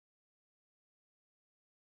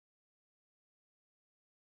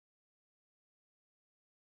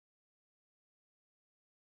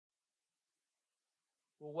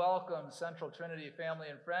Well, welcome, Central Trinity family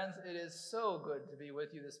and friends. It is so good to be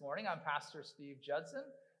with you this morning. I'm Pastor Steve Judson,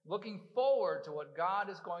 looking forward to what God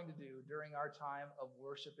is going to do during our time of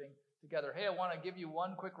worshiping together. Hey, I want to give you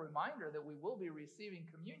one quick reminder that we will be receiving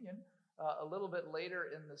communion a little bit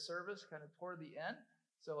later in the service, kind of toward the end.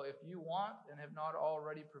 So if you want and have not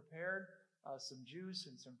already prepared some juice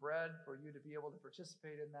and some bread for you to be able to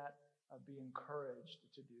participate in that, be encouraged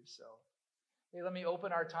to do so. Hey, let me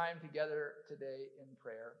open our time together today in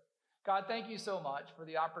prayer. God, thank you so much for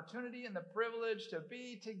the opportunity and the privilege to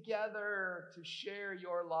be together, to share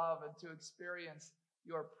your love and to experience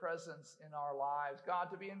your presence in our lives. God,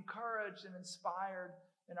 to be encouraged and inspired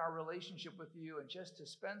in our relationship with you and just to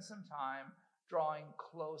spend some time drawing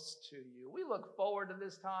close to you. We look forward to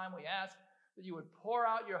this time. We ask that you would pour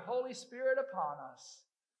out your Holy Spirit upon us,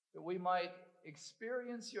 that we might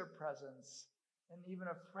experience your presence in even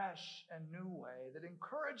a fresh and new way that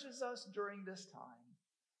encourages us during this time.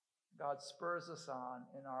 God spurs us on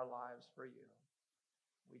in our lives for you.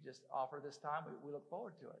 We just offer this time. We look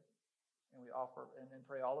forward to it. And we offer and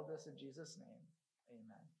pray all of this in Jesus' name.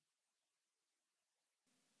 Amen.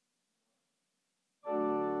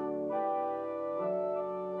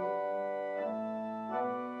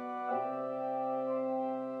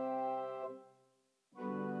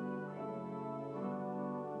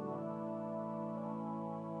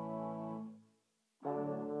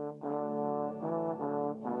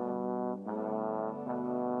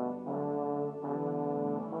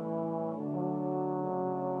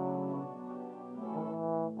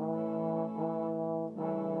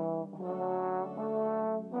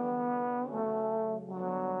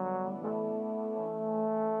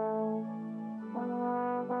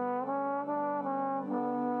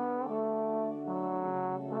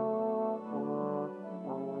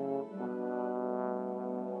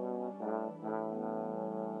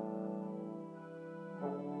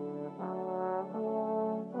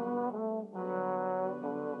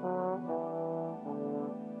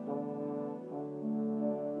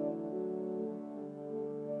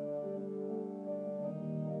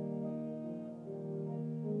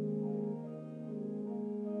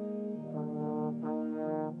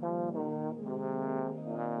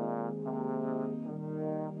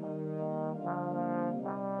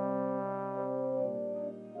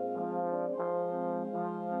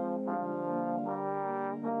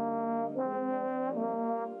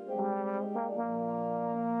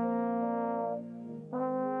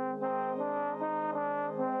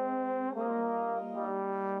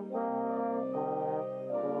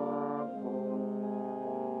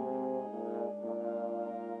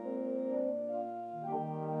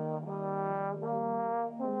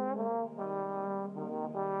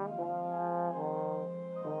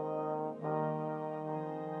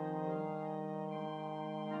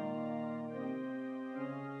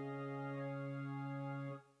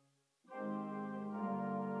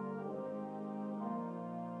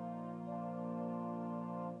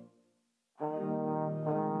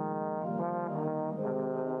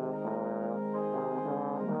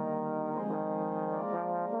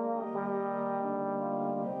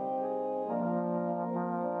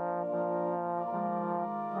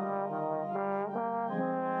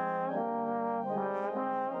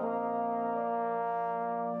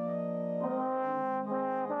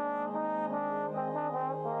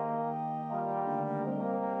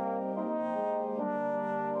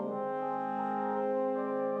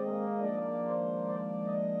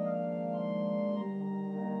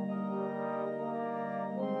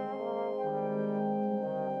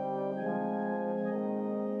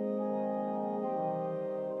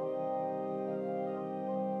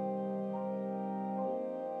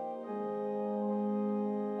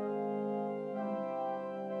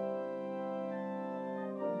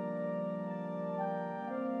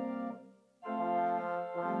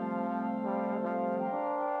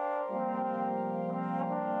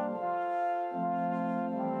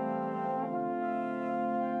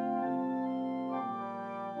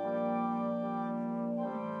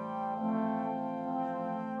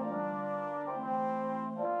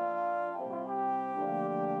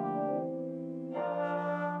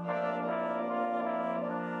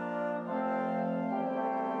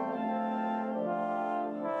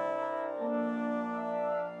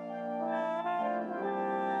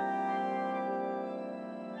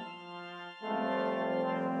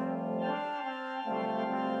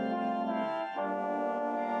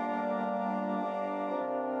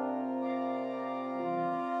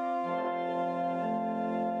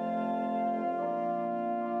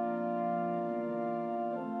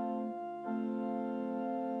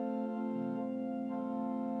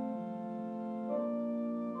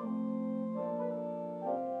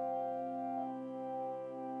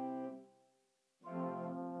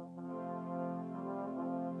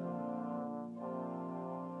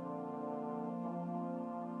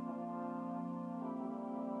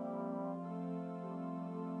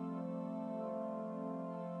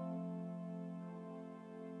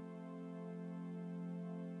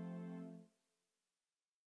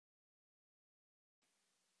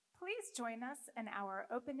 Please join us in our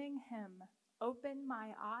opening hymn, Open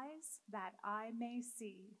My Eyes That I May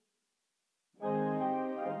See.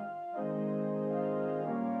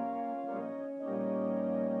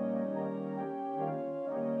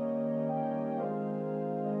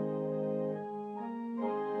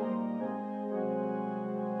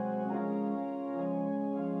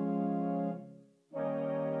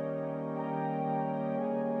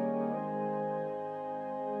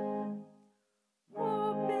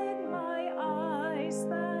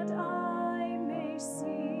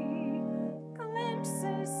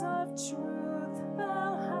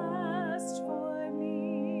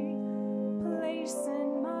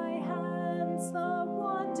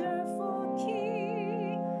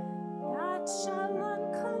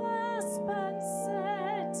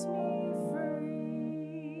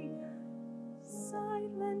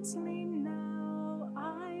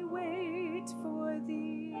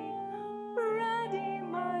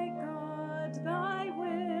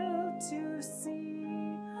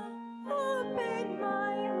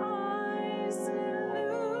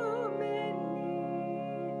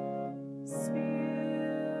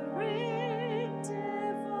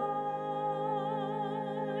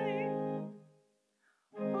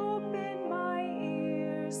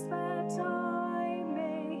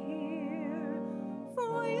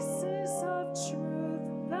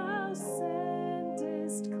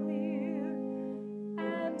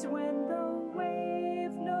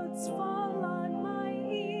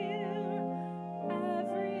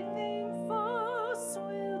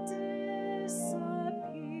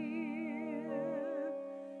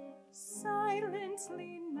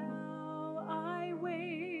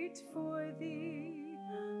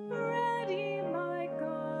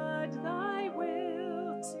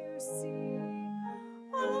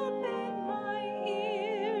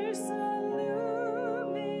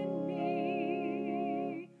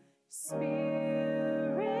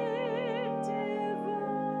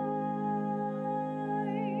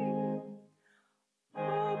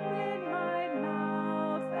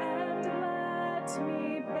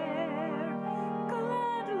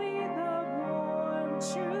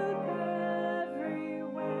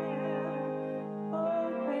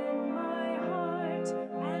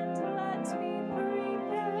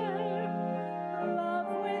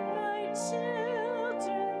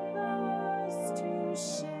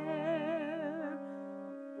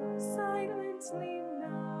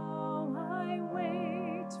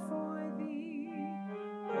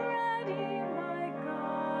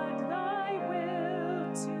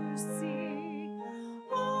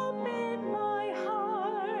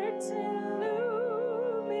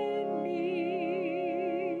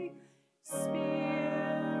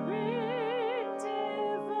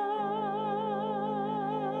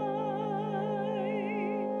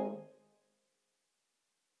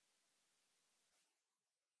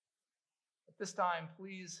 This time,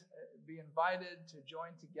 please be invited to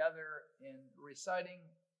join together in reciting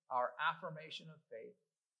our affirmation of faith,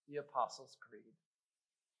 the Apostles' Creed.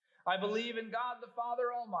 I believe in God the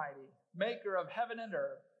Father Almighty, maker of heaven and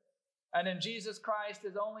earth, and in Jesus Christ,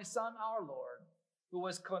 his only Son, our Lord, who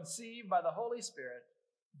was conceived by the Holy Spirit,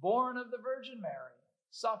 born of the Virgin Mary,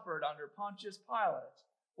 suffered under Pontius Pilate,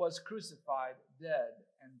 was crucified, dead,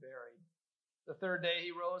 and buried. The third day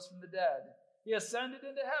he rose from the dead. He ascended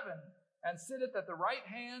into heaven, and sitteth at the right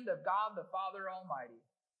hand of God the Father Almighty.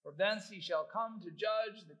 From thence he shall come to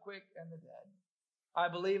judge the quick and the dead. I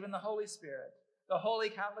believe in the Holy Spirit, the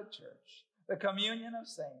Holy Catholic Church, the communion of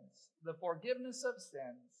saints, the forgiveness of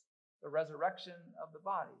sins, the resurrection of the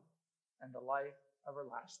body, and the life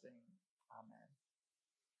everlasting. Amen.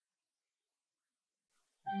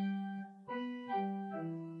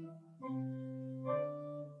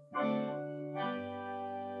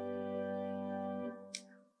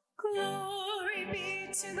 Glory be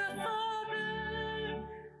to the Father,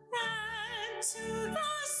 and to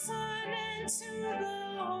the Son, and to the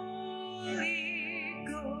Holy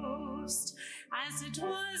Ghost, as it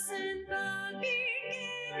was in the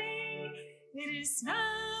beginning, it is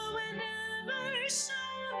now, and ever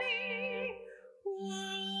shall be,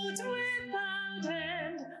 world without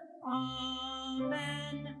end.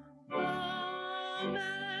 Amen.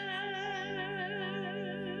 Amen.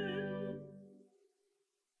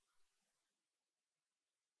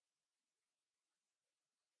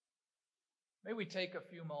 May we take a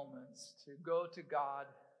few moments to go to God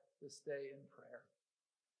this day in prayer.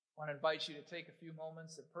 I want to invite you to take a few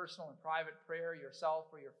moments of personal and private prayer, yourself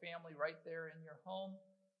or your family, right there in your home,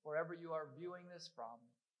 wherever you are viewing this from.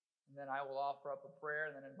 And then I will offer up a prayer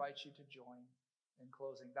and then invite you to join in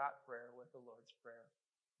closing that prayer with the Lord's Prayer.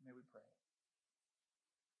 May we pray.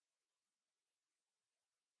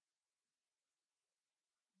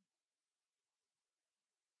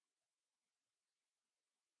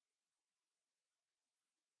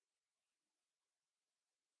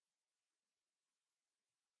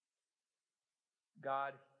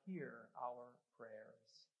 God, hear our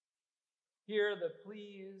prayers. Hear the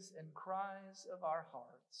pleas and cries of our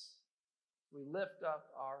hearts. We lift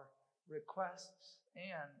up our requests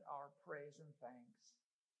and our praise and thanks,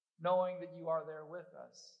 knowing that you are there with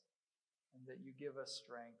us and that you give us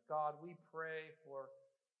strength. God, we pray for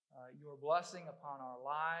your blessing upon our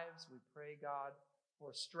lives. We pray, God,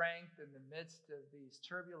 for strength in the midst of these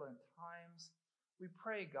turbulent times. We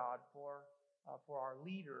pray, God, for our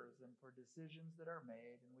leaders and for decisions that are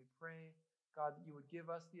made. And we pray, God, that you would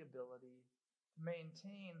give us the ability to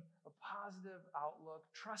maintain a positive outlook,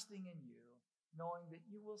 trusting in you, knowing that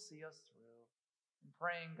you will see us through. And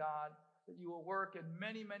praying, God, that you will work in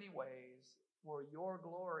many, many ways for your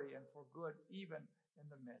glory and for good, even in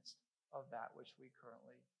the midst of that which we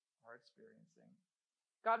currently are experiencing.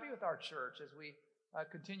 God, be with our church as we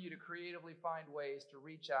continue to creatively find ways to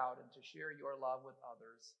reach out and to share your love with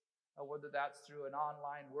others, whether that's through an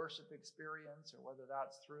online worship experience or whether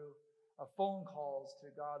that's through phone calls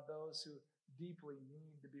to, God, those who deeply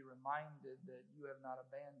need to be reminded that you have not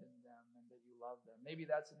abandoned them and that you love them. Maybe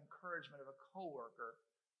that's an encouragement of a coworker,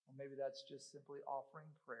 or maybe that's just simply offering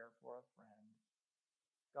prayer for a friend.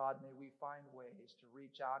 God, may we find ways to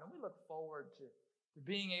reach out, and we look forward to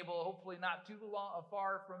being able, hopefully not too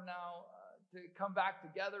far from now, to come back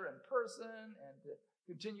together in person and to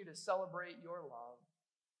continue to celebrate your love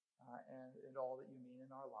and all that you mean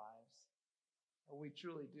in our lives. We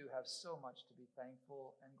truly do have so much to be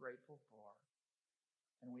thankful and grateful for,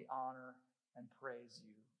 and we honor and praise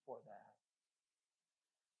you for that.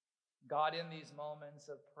 God, in these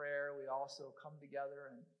moments of prayer, we also come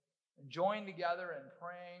together and join together in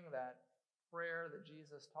praying that prayer that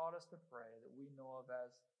Jesus taught us to pray, that we know of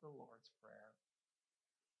as the Lord's Prayer.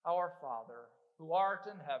 Our Father, who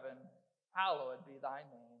art in heaven, hallowed be thy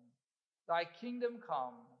name. Thy kingdom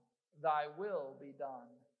come, thy will be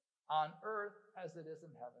done, on earth as it is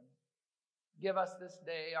in heaven. Give us this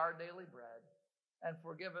day our daily bread, and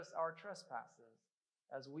forgive us our trespasses,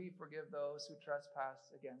 as we forgive those who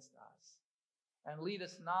trespass against us. And lead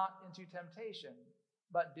us not into temptation,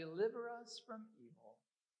 but deliver us from evil.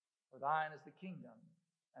 For thine is the kingdom,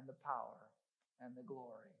 and the power, and the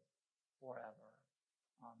glory, forever.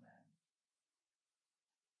 Amen.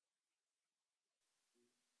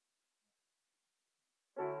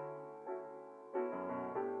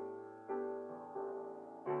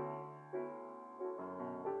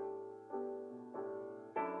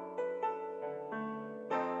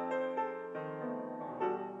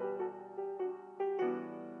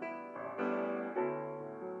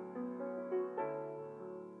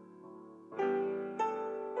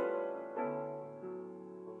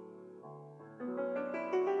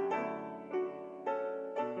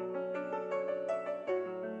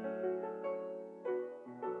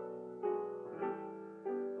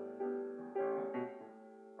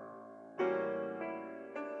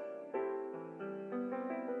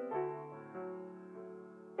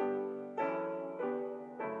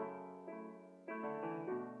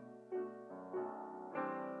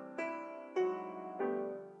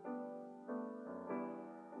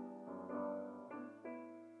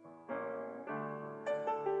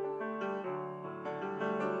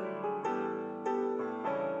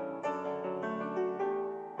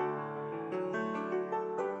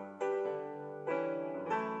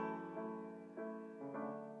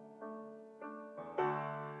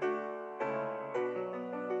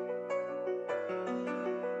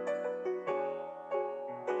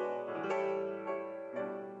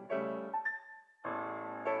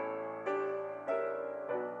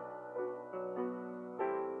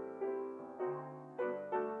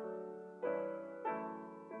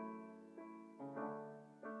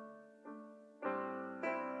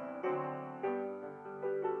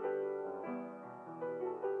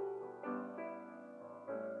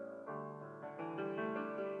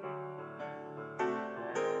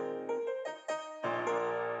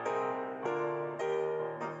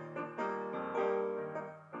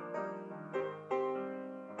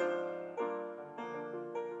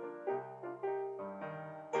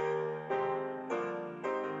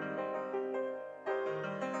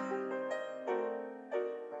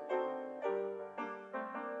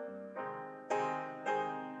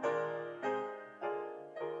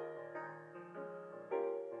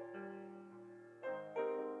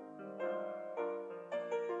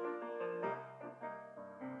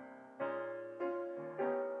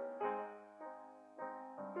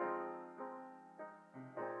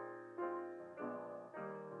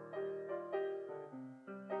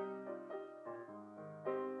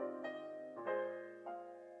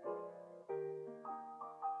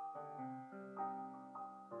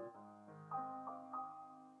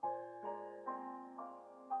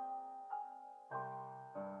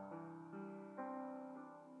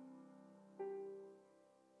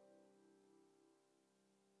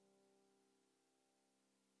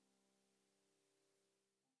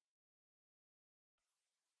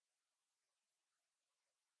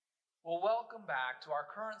 Well, welcome back to our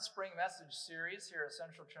current spring message series here at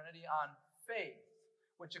Central Trinity on faith,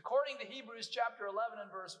 which according to Hebrews chapter 11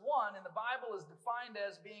 and verse 1 in the Bible is defined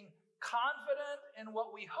as being confident in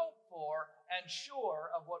what we hope for and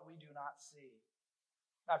sure of what we do not see.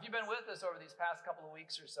 Now, if you've been with us over these past couple of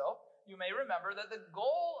weeks or so, you may remember that the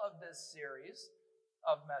goal of this series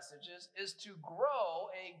of messages is to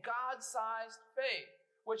grow a God-sized faith,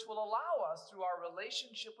 which will allow us through our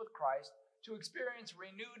relationship with Christ to experience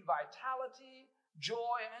renewed vitality,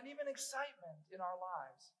 joy, and even excitement in our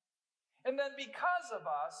lives. And then because of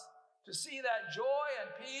us, to see that joy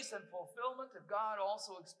and peace and fulfillment of God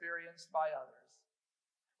also experienced by others.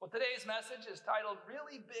 Well, today's message is titled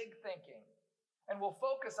Really Big Thinking, and we'll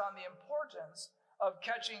focus on the importance of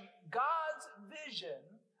catching God's vision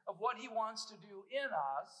of what he wants to do in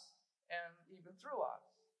us and even through us.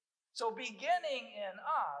 So beginning in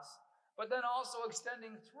us, but then also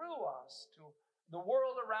extending through us to the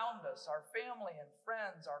world around us, our family and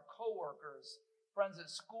friends, our coworkers, friends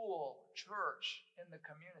at school, church, in the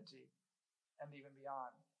community, and even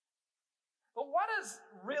beyond. But what does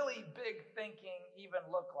really big thinking even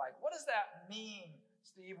look like? What does that mean,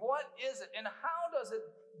 Steve? What is it? And how does it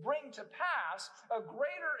bring to pass a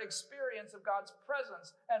greater experience of God's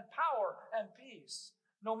presence and power and peace,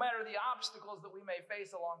 no matter the obstacles that we may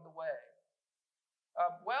face along the way?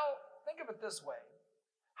 Well, think of it this way.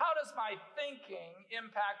 How does my thinking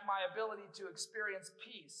impact my ability to experience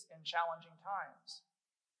peace in challenging times,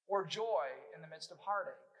 or joy in the midst of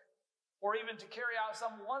heartache, or even to carry out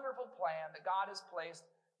some wonderful plan that God has placed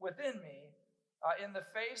within me in the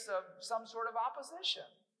face of some sort of opposition?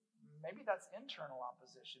 Maybe that's internal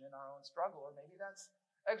opposition in our own struggle, or maybe that's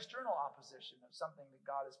external opposition of something that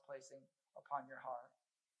God is placing upon your heart.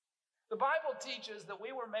 The Bible teaches that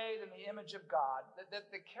we were made in the image of God,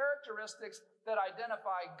 that the characteristics that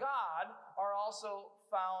identify God are also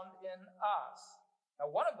found in us.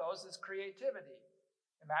 Now, one of those is creativity,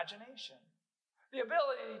 imagination, the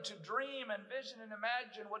ability to dream and vision and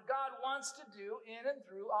imagine what God wants to do in and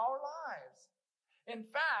through our lives. In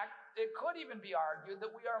fact, it could even be argued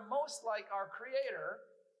that we are most like our Creator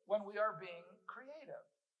when we are being creative.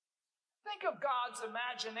 Think of God's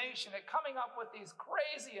imagination at coming up with these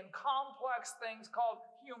crazy and complex things called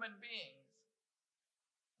human beings.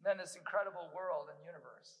 And then this incredible world and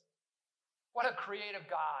universe. What a creative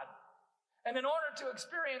God. And in order to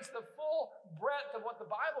experience the full breadth of what the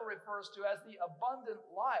Bible refers to as the abundant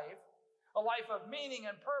life, a life of meaning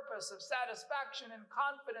and purpose, of satisfaction and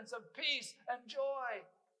confidence, of peace and joy,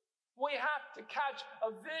 we have to catch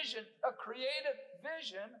a vision, a creative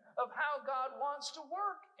vision of how God wants to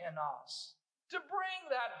work in us, to bring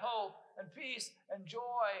that hope and peace and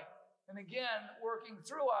joy, and again, working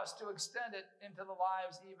through us to extend it into the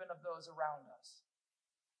lives even of those around us.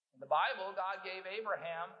 In the Bible, God gave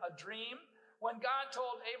Abraham a dream when God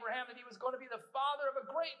told Abraham that he was going to be the father of a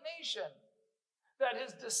great nation, that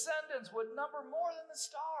his descendants would number more than the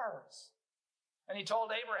stars. And he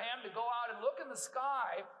told Abraham to go out and look in the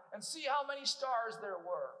sky and see how many stars there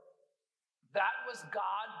were. That was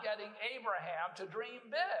God getting Abraham to dream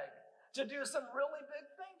big, to do some really big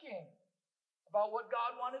thinking about what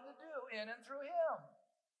God wanted to do in and through him.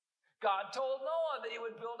 God told Noah that he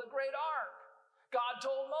would build a great ark. God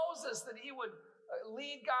told Moses that he would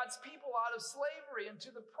lead God's people out of slavery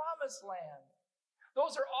into the promised land.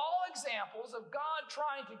 Those are all examples of God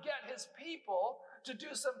trying to get his people to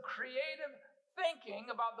do some creative thinking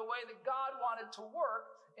about the way that God wanted to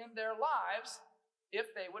work in their lives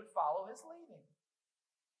if they would follow his leading.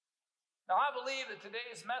 Now, I believe that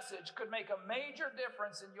today's message could make a major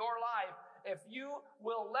difference in your life if you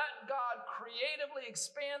will let God creatively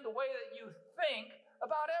expand the way that you think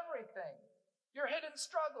about everything. Your hidden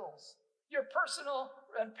struggles, your personal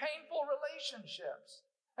and painful relationships,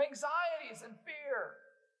 anxieties and fear,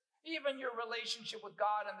 even your relationship with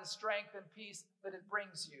God and the strength and peace that it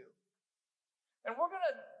brings you. And we're going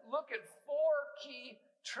to look at 4 key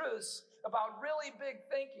truths about really big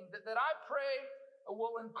thinking that I pray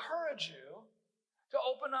will encourage you to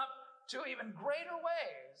open up to even greater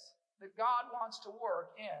ways that God wants to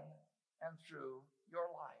work in and through your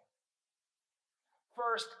life.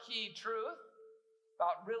 First key truth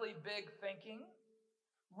about really big thinking.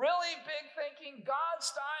 Really big thinking, God's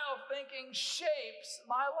style of thinking shapes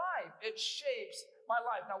my life. It shapes my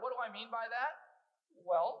life. Now, what do I mean by that?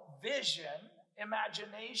 Well, vision,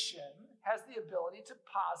 imagination has the ability to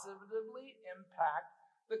positively impact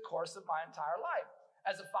the course of my entire life.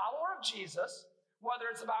 As a follower of Jesus, whether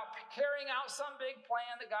it's about carrying out some big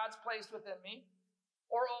plan that God's placed within me,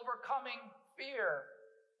 or overcoming fear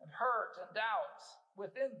and hurt and doubts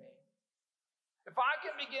within me, if I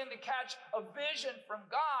can begin to catch a vision from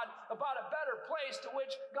God about a better place to which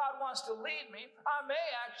God wants to lead me, I may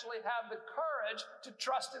actually have the courage to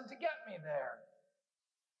trust Him to get me there.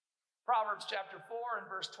 Proverbs chapter 4 and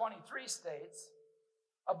verse 23 states,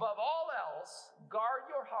 "Above all else, guard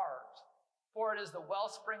your heart, for it is the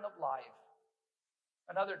wellspring of life."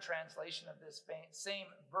 Another translation of this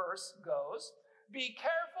same verse goes, "Be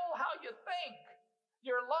careful how you think.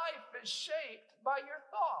 Your life is shaped by your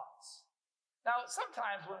thoughts." Now,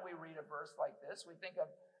 sometimes when we read a verse like this, we think of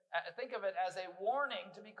it as a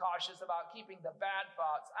warning to be cautious about keeping the bad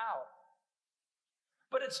thoughts out.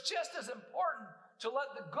 But it's just as important to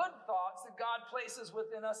let the good thoughts that God places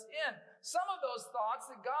within us in. Some of those thoughts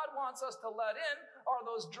that God wants us to let in are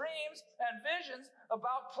those dreams and visions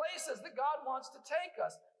about places that God wants to take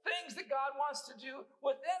us, things that God wants to do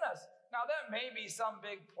within us. Now, that may be some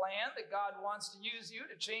big plan that God wants to use you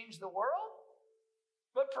to change the world.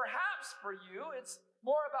 But perhaps for you, it's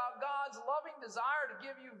more about God's loving desire to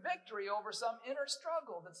give you victory over some inner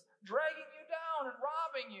struggle that's dragging you down and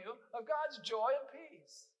robbing you of God's joy and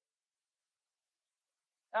peace.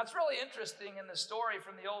 Now, it's really interesting in the story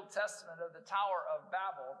from the Old Testament of the Tower of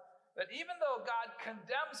Babel that even though God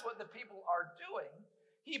condemns what the people are doing,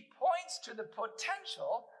 He points to the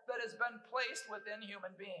potential that has been placed within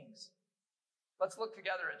human beings. Let's look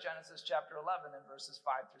together at Genesis chapter 11 and verses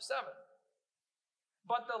 5 through 7.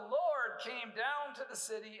 "But the Lord came down to the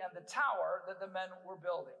city and the tower that the men were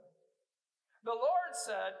building. The Lord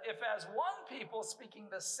said, if as one people speaking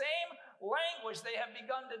the same language they have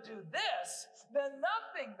begun to do this, then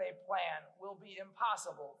nothing they plan will be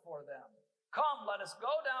impossible for them. Come, let us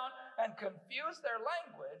go down and confuse their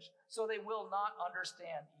language so they will not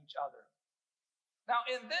understand each other." Now,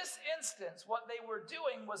 in this instance, what they were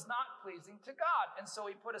doing was not pleasing to God, and so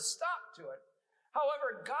He put a stop to it.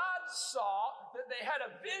 However, God saw that they had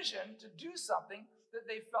a vision to do something that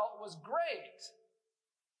they felt was great,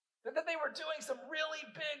 that they were doing some really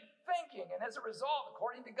big thinking, and as a result,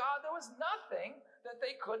 according to God, there was nothing that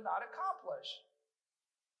they could not accomplish.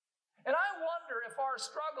 And I wonder if our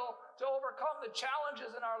struggle to overcome the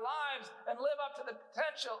challenges in our lives and live up to the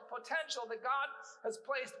potential that God has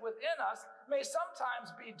placed within us may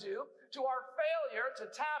sometimes be due to our failure to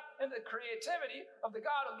tap into the creativity of the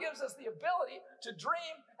God who gives us the ability to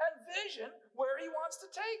dream and vision where He wants to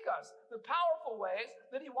take us, the powerful ways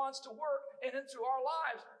that He wants to work in and through our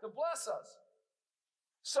lives to bless us.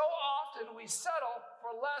 So often we settle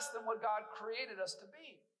for less than what God created us to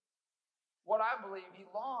be, what I believe He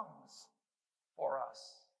longs for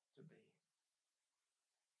us to be.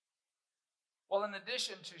 Well, in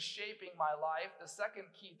addition to shaping my life, the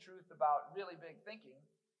second key truth about really big thinking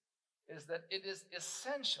is that it is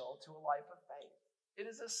essential to a life of faith. It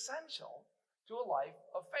is essential to a life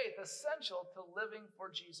of faith, essential to living for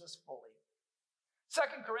Jesus fully. 2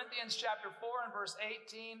 Corinthians chapter 4 and verse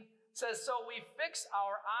 18 says, "So we fix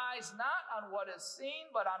our eyes not on what is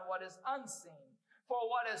seen, but on what is unseen. For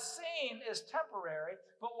what is seen is temporary,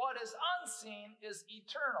 but what is unseen is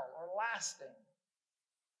eternal," or lasting.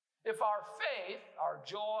 If our faith, our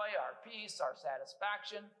joy, our peace, our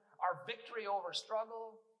satisfaction, our victory over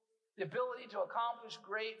struggle, the ability to accomplish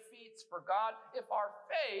great feats for God, if our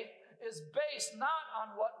faith is based not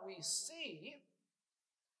on what we see,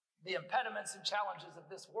 the impediments and challenges of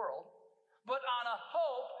this world, but on a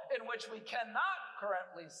hope in which we cannot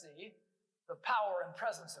currently see, the power and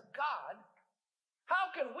presence of God,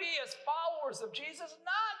 how can we as followers of Jesus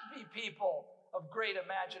not be people of great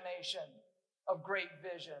imagination, of great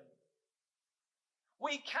vision?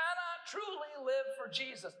 We cannot truly live for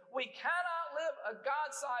Jesus. We cannot live a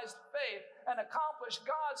God-sized faith and accomplish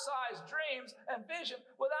God-sized dreams and vision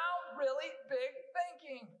without really big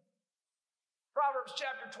thinking. Proverbs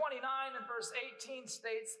chapter 29 and verse 18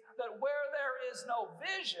 states that where there is no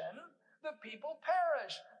vision, the people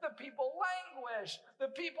perish, the people languish, the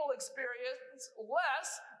people experience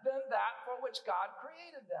less than that for which God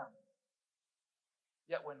created them.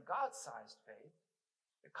 Yet when God-sized faith,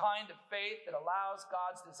 the kind of faith that allows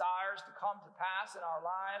God's desires to come to pass in our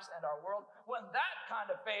lives and our world, when that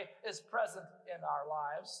kind of faith is present in our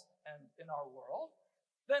lives and in our world,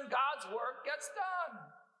 then God's work gets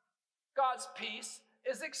done. God's peace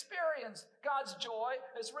is experienced. God's joy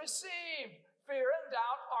is received. Fear and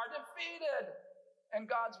doubt are defeated. And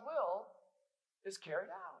God's will is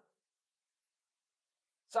carried out.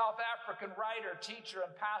 South African writer, teacher,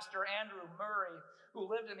 and pastor Andrew Murray, who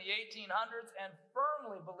lived in the 1800s and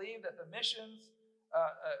firmly believed that missions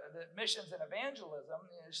and evangelism,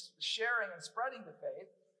 sharing and spreading the faith,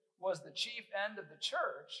 was the chief end of the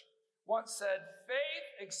church, once said, "Faith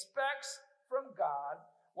expects from God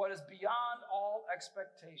what is beyond all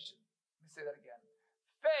expectation. Let me say that again.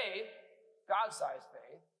 Faith, God-sized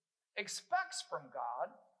faith, expects from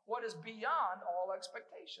God what is beyond all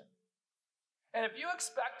expectation. And if you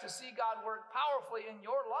expect to see God work powerfully in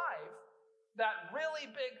your life, that really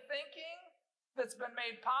big thinking that's been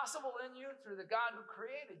made possible in you through the God who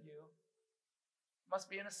created you must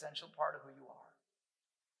be an essential part of who you are.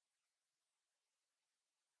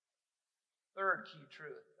 Third key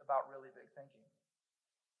truth about really big thinking.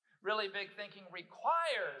 Really big thinking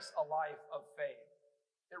requires a life of faith.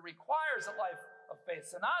 It requires a life of faith.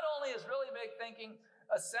 So not only is really big thinking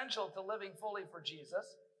essential to living fully for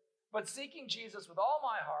Jesus, but seeking Jesus with all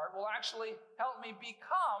my heart will actually help me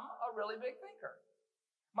become a really big thinker.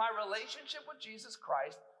 My relationship with Jesus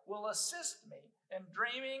Christ will assist me in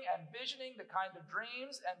dreaming and visioning the kind of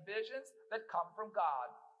dreams and visions that come from God.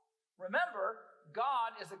 Remember,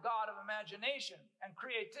 God is a God of imagination and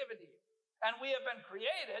creativity, and we have been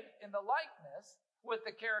created in the likeness with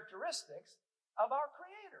the characteristics of our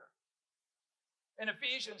Creator. In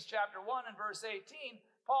Ephesians chapter 1 and verse 18,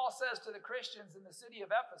 Paul says to the Christians in the city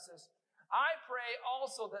of Ephesus, I pray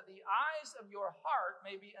also that the eyes of your heart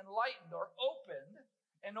may be enlightened or opened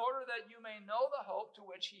in order that you may know the hope to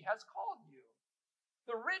which he has called you,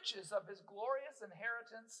 the riches of his glorious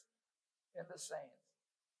inheritance in the saints.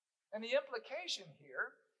 And the implication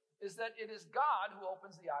here is that it is God who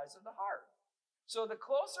opens the eyes of the heart. So the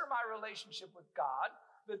closer my relationship with God,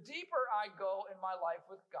 the deeper I go in my life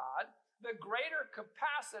with God, the greater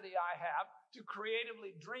capacity I have to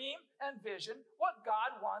creatively dream and vision what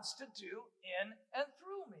God wants to do in and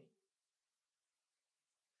through me.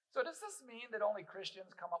 So does this mean that only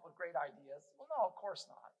Christians come up with great ideas? Well, no, of course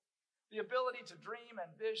not. The ability to dream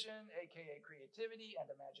and vision, aka creativity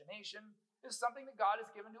and imagination, is something that God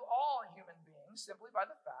has given to all human beings simply by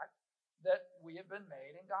the fact that we have been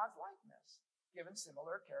made in God's likeness, given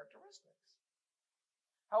similar characteristics.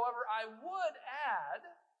 However, I would add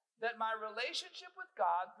that my relationship with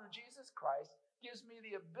God through Jesus Christ gives me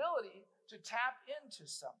the ability to tap into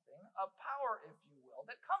something, a power, if you will,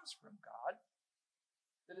 that comes from God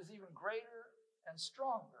that is even greater and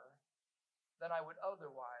stronger than I would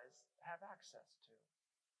otherwise have access to.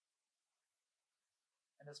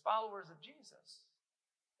 And as followers of Jesus,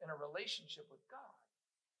 in a relationship with God,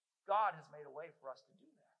 God has made a way for us to do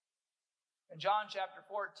that. In John chapter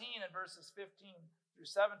 14 and verses 15 through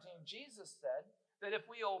 17, Jesus said that if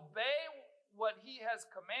we obey what he has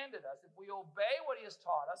commanded us, if we obey what he has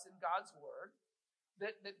taught us in God's word,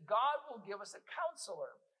 that God will give us a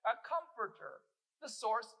counselor, a comforter, the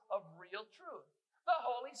source of real truth, the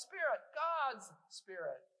Holy Spirit, God's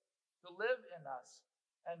Spirit, to live in us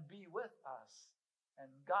and be with us and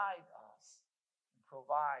guide us and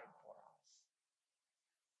provide for us.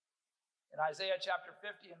 In Isaiah chapter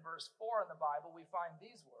 50 and verse 4 in the Bible, we find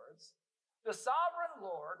these words, the sovereign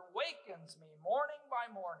Lord wakens me morning by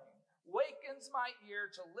morning, wakens my ear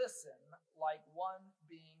to listen like one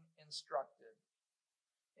being instructed.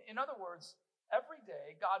 In other words, every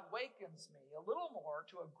day, God wakens me a little more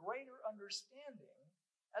to a greater understanding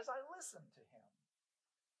as I listen to him.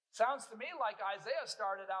 Sounds to me like Isaiah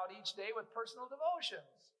started out each day with personal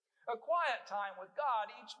devotions, a quiet time with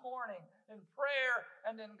God each morning in prayer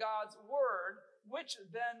and in God's word, which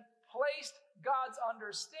then placed God's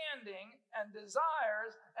understanding and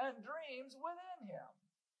desires and dreams within him.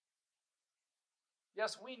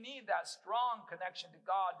 Yes, we need that strong connection to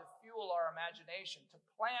God to fuel our imagination, to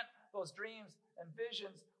plant those dreams and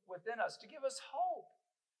visions within us, to give us hope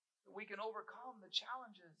that we can overcome the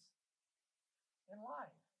challenges in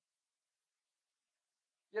life.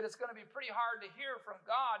 Yet it's going to be pretty hard to hear from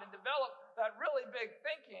God and develop that really big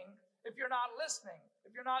thinking if you're not listening,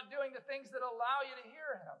 if you're not doing the things that allow you to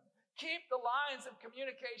hear him. Keep the lines of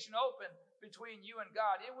communication open between you and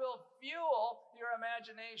God. It will fuel your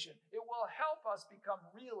imagination. It will help us become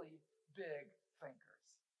really big thinkers.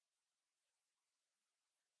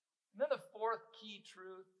 And then the fourth key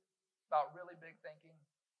truth about really big thinking,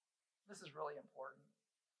 this is really important.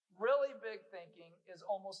 Really big thinking is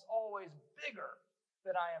almost always bigger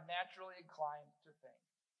than I am naturally inclined to think.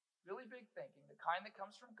 Really big thinking, the kind that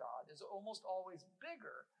comes from God, is almost always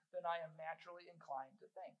bigger than I am naturally inclined to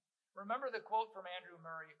think. Remember the quote from Andrew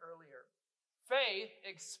Murray earlier. Faith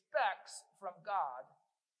expects from God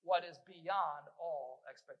what is beyond all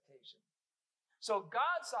expectation. So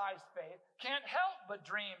God-sized faith can't help but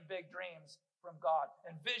dream big dreams from God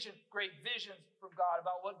and vision great visions from God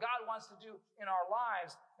about what God wants to do in our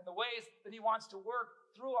lives and the ways that he wants to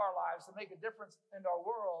work through our lives to make a difference in our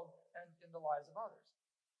world and in the lives of others.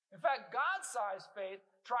 In fact, God-sized faith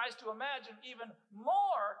tries to imagine even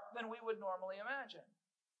more than we would normally imagine.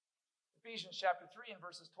 Ephesians chapter 3 and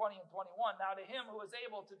verses 20 and 21. Now to him who is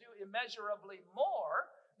able to do immeasurably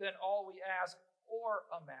more than all we ask or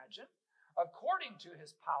imagine, according to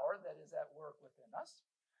his power that is at work within us,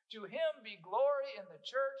 to him be glory in the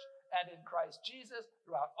church and in Christ Jesus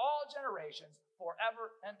throughout all generations,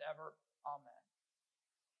 forever and ever. Amen.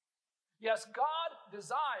 Yes, God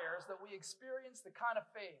desires that we experience the kind of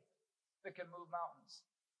faith that can move mountains.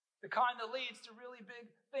 The kind that leads to really big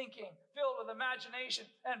thinking, filled with imagination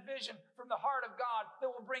and vision from the heart of God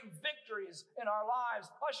that will bring victories in our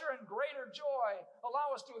lives, usher in greater joy,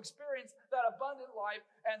 allow us to experience that abundant life,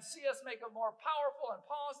 and see us make a more powerful and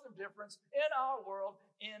positive difference in our world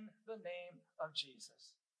in the name of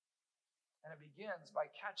Jesus. And it begins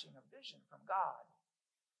by catching a vision from God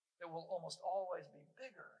that will almost always be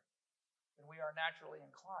bigger than we are naturally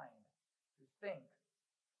inclined to think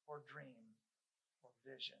or dream or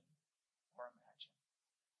vision or imagine.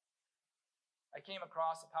 I came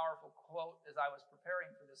across a powerful quote as I was preparing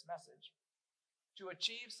for this message. To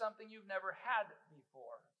achieve something you've never had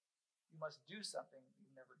before, you must do something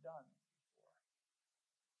you've never done before.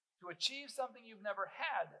 To achieve something you've never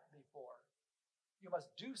had before, you must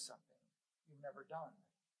do something you've never done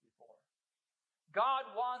before. God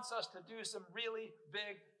wants us to do some really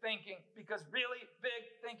big thinking, because really big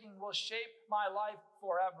thinking will shape my life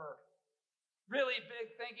forever. Really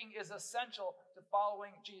big thinking is essential to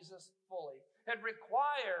following Jesus fully. It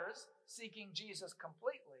requires seeking Jesus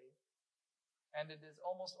completely, and it is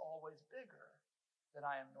almost always bigger than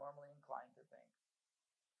I am normally inclined to think.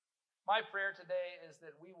 My prayer today is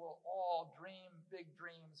that we will all dream big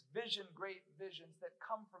dreams, vision great visions that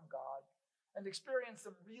come from God, and experience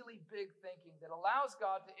some really big thinking that allows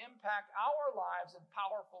God to impact our lives in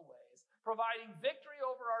powerful ways, providing victory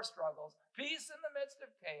over our struggles, peace in the midst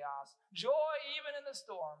of chaos, joy even in the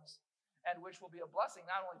storms, and which will be a blessing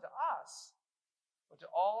not only to us, but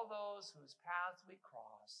to all those whose paths we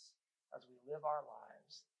cross as we live our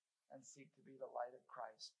lives and seek to be the light of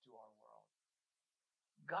Christ to our world.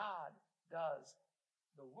 God does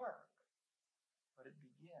the work, but it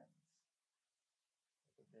begins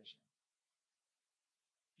with a vision.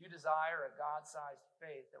 If you desire a God-sized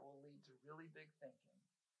faith that will lead to really big thinking,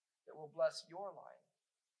 that will bless your life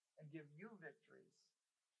and give you victories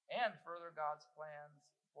and further God's plans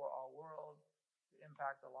for our world to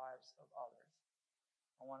impact the lives of others,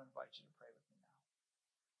 I want to invite you to pray with me now.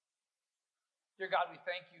 Dear God, we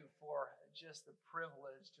thank you for just the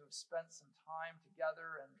privilege to have spent some time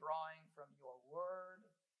together and drawing from your word.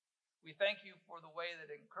 We thank you for the way that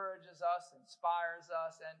it encourages us, inspires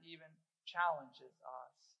us, and even challenges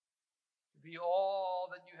us to be all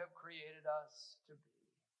that you have created us to be.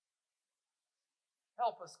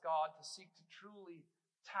 Help us, God, to seek to truly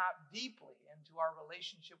tap deeply into our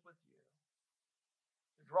relationship with you,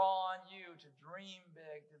 to draw on you, to dream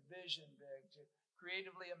big, to vision big, to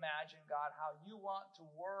creatively imagine, God, how you want to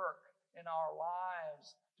work in our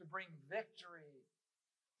lives, to bring victory,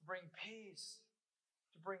 to bring peace,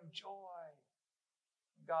 to bring joy,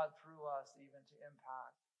 and God, through us even to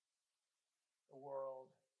impact the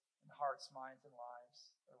world and hearts, minds, and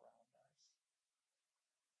lives around us.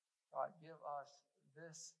 God, give us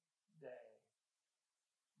this day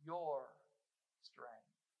your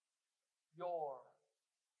strength, your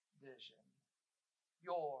vision,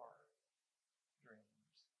 your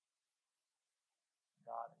dreams.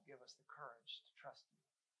 God, give us the courage to trust you,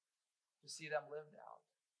 to see them lived out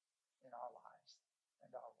in our lives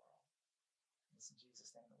and our world. And it's in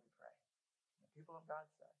Jesus' name that we pray. And the people of God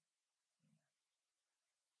said,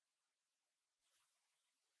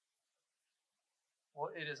 well,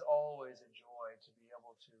 it is always a joy to be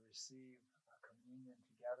able to receive communion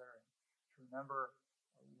together and to remember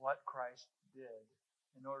what Christ did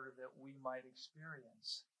in order that we might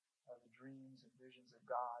experience the dreams and visions of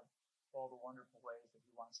God, all the wonderful ways that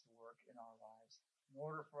he wants to work in our lives. In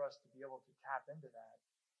order for us to be able to tap into that,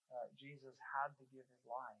 Jesus had to give his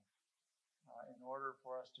life in order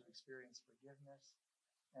for us to experience forgiveness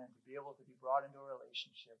and to be able to be brought into a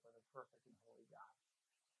relationship with a perfect and holy God.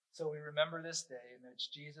 So we remember this day in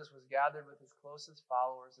which Jesus was gathered with his closest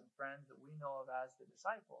followers and friends that we know of as the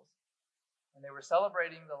disciples. And they were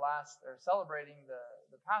celebrating the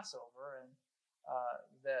Passover, and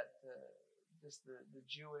the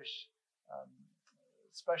Jewish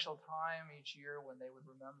special time each year when they would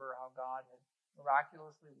remember how God had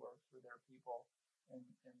miraculously worked for their people in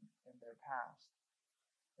their past.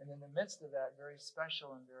 And in the midst of that very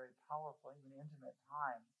special and very powerful, even intimate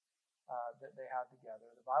time that they had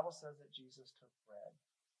together, the Bible says that Jesus took bread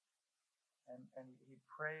and he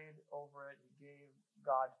prayed over it. He gave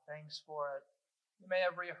God thanks for it. You may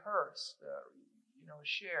have rehearsed,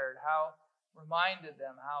 shared how reminded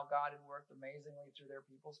them how God had worked amazingly through their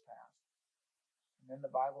people's past. And then the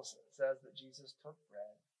Bible says that Jesus took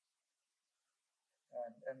bread,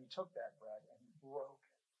 and he took that bread and he broke it.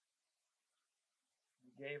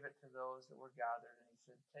 He gave it to those that were gathered, and he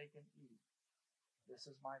said, "Take and eat. This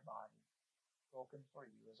is my body, broken for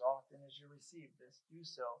you. As often as you receive this, do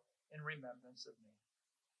so in remembrance of me."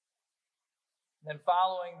 And then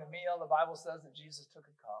following the meal, the Bible says that Jesus took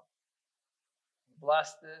a cup. He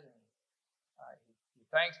blessed it, and he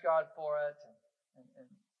thanked God for it,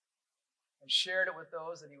 and shared it with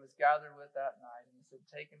those that he was gathered with that night. And he said,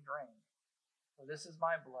 "Take and drink, for this is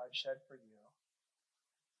my blood shed for you,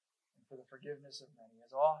 and for the forgiveness of many.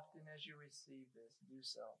 As often as you receive this, do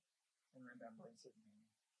so in remembrance of me."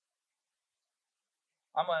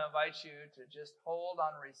 I'm going to invite you to just hold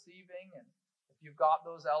on receiving, and if you've got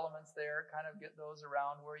those elements there, kind of get those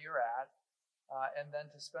around where you're at, and then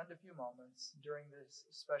to spend a few moments during this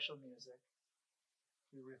special music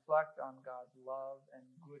to reflect on God's love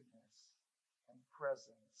and goodness and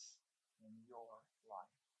presence in your life.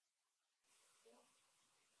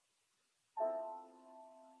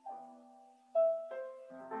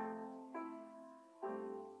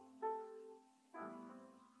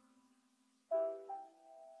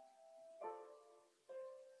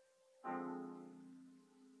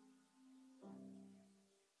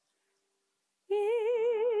 In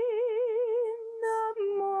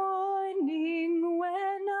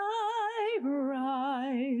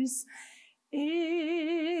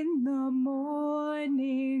the morning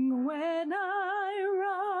when I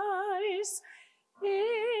rise,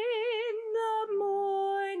 in the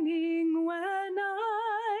morning when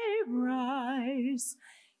I rise,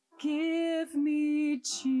 give me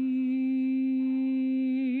Jesus,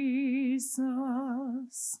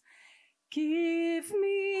 give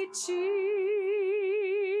me Jesus,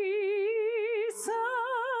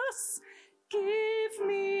 give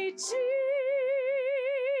me Jesus.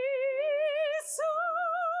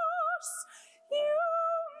 You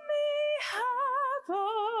may have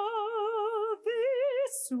all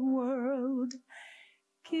this world.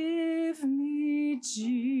 Give me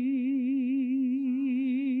Jesus.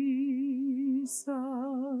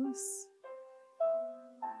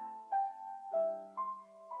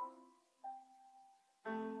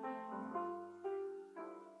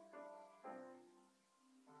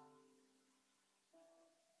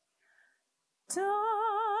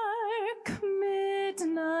 Dark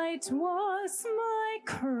midnight was my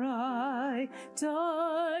cry.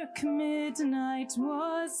 Dark midnight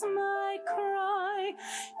was my cry.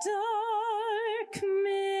 Dark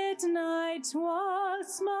midnight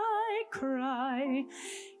was my cry.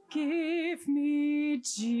 Give me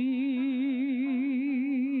Jesus.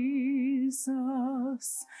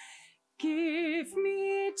 Give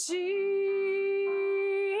me Jesus.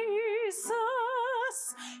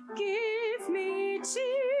 Give me Jesus.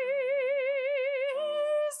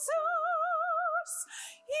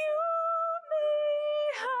 You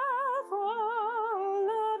may have all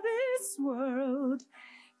of this world.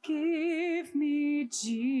 Give me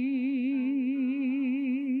Jesus.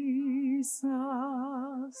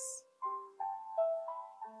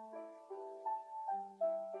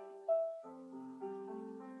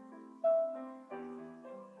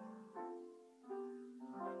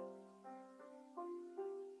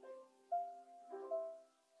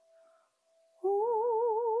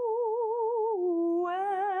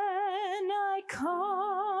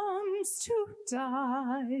 To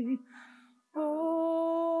die,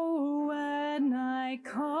 oh, when I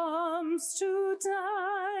comes to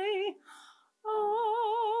die,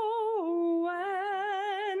 oh,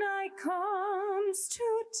 when I comes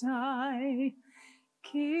to die,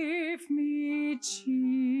 give me Jesus,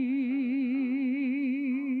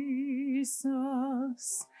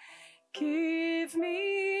 give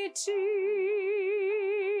me Jesus,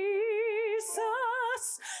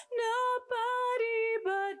 nobody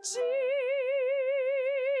but Jesus.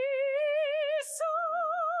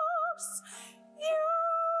 You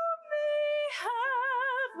may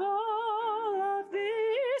have all of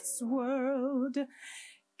this world.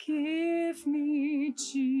 Give me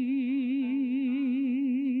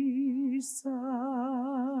Jesus.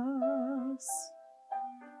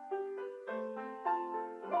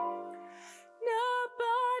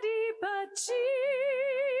 Nobody but Jesus.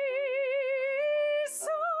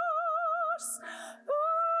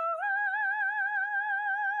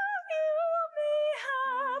 You may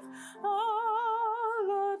have all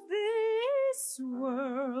of this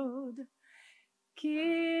world.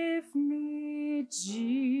 Give me Jesus.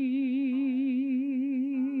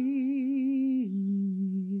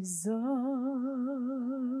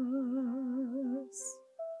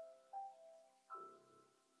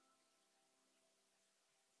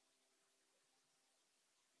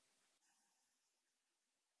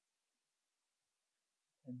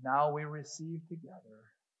 And now we receive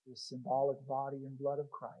together this symbolic body and blood of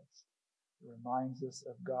Christ. It reminds us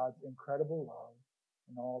of God's incredible love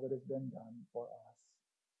and all that has been done for us.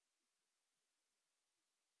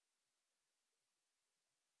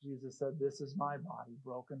 Jesus said, "This is my body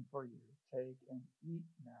broken for you. Take and eat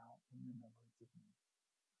now in remembrance of me."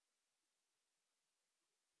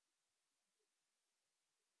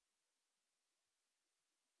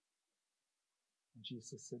 And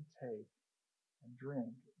Jesus said, "Take and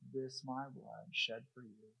drink this my blood shed for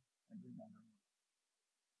you and remember me."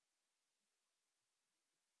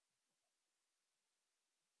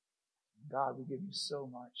 God, we give you so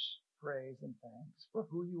much praise and thanks for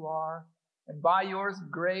who you are, and by your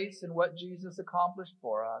grace and what Jesus accomplished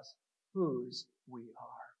for us, whose we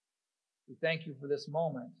are. We thank you for this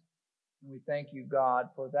moment, and we thank you, God,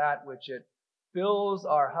 for that which it fills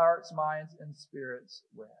our hearts, minds, and spirits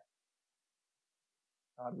with.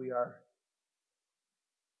 God, we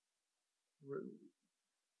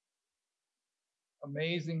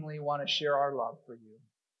amazingly want to share our love for you.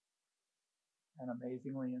 And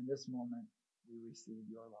amazingly, in this moment, we receive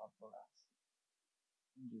your love for us.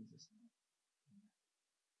 In Jesus' name.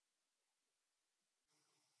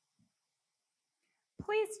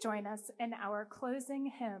 Please join us in our closing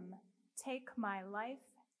hymn, "Take My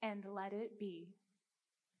Life and Let It Be."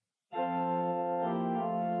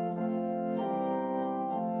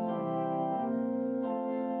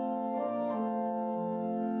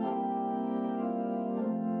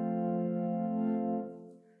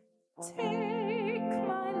 Take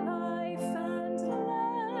my life and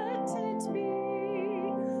let it be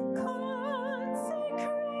consecrated,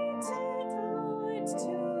 Lord,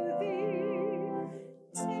 to thee.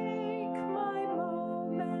 Take my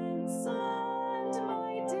moments and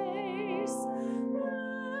my days,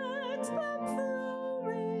 let them flow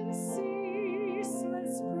in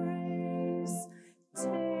ceaseless praise.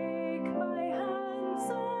 Take my hands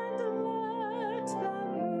and let them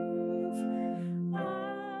move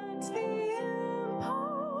at the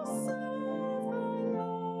impulse of thy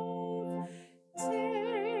love.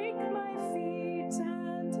 Take my feet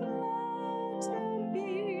and let them be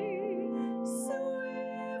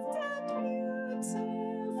swift and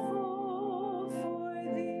beautiful for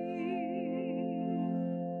thee.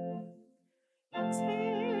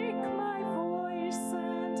 Take my voice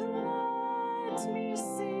and let me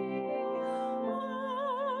sing,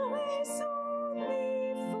 always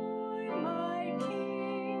only for my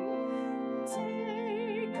King.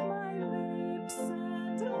 Take my lips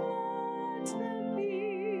and let them be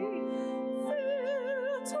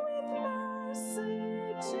filled with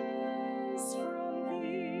messages from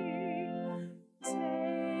thee.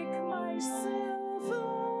 Take my silver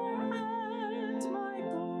and my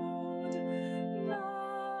gold,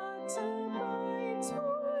 not a mite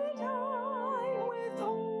would I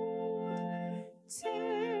withhold.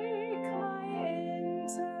 Take my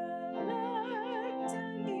intellect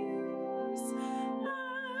and use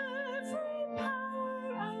every power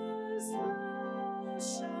as thou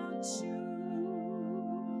shalt choose.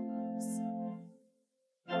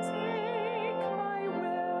 Take my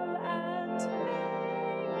will and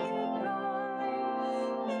make it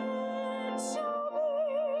thine. It shall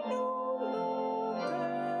be no longer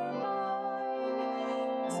mine.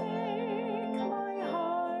 Take my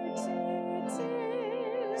heart, it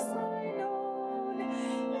is thine own.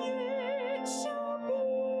 It shall be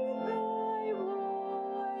thy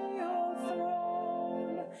royal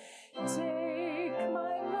throne. Take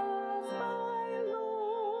my love, my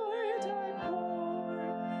Lord, I pour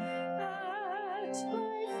at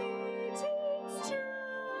thy feet its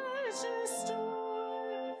treasure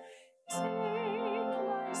store. Take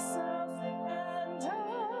myself and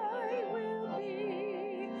I will be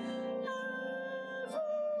ever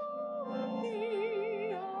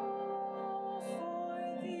only all for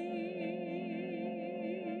thee.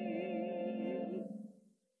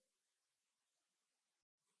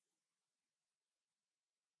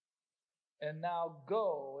 And now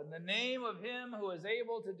go in the name of him who is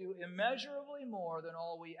able to do immeasurably more than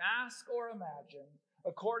all we ask or imagine,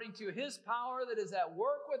 according to his power that is at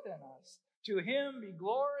work within us. To him be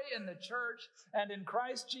glory in the church and in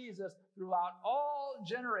Christ Jesus throughout all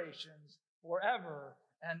generations, forever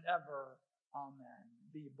and ever. Amen.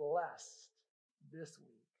 Be blessed this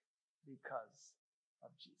week because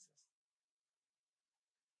of Jesus.